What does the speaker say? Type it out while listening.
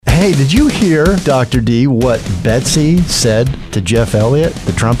Hey, did you hear, Dr. D, what Betsy said to Jeff Elliott,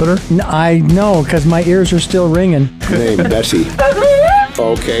 the trumpeter? I know, because my ears are still ringing. Name Bessie.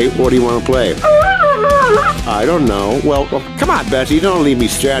 Okay, what do you want to play? I don't know. Well, come on, Bessie, don't leave me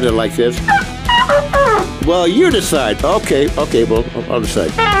stranded like this. Well, you decide. Okay, well, I'll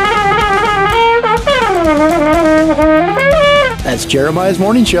decide. That's Jeremiah's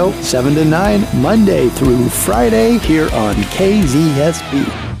Morning Show, 7 to 9, Monday through Friday, here on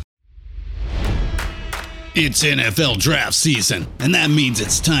KZSB. It's NFL draft season, and that means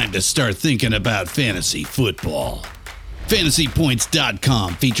it's time to start thinking about fantasy football.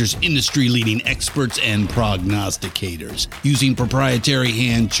 FantasyPoints.com features industry-leading experts and prognosticators using proprietary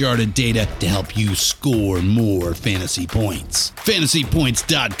hand-charted data to help you score more fantasy points.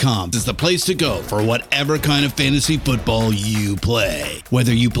 FantasyPoints.com is the place to go for whatever kind of fantasy football you play.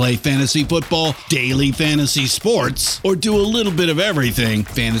 Whether you play fantasy football, daily fantasy sports, or do a little bit of everything,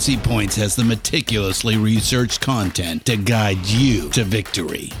 Fantasy Points has the meticulously researched content to guide you to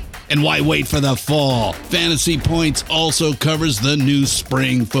victory. And why wait for the fall? Fantasy Points also covers the new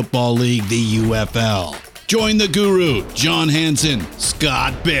spring football league, the UFL. Join the guru, John Hansen,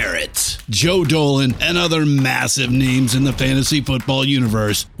 Scott Barrett, Joe Dolan, and other massive names in the fantasy football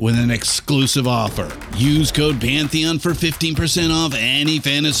universe with an exclusive offer. Use code Pantheon for 15% off any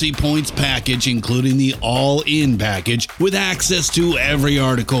Fantasy Points package, including the all-in package, with access to every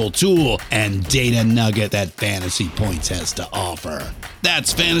article, tool, and data nugget that Fantasy Points has to offer.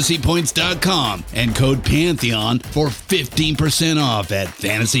 That's FantasyPoints.com and code Pantheon for 15% off at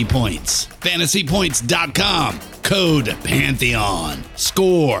Fantasy Points. FantasyPoints.com, code Pantheon.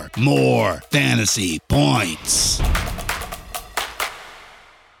 Score more fantasy points.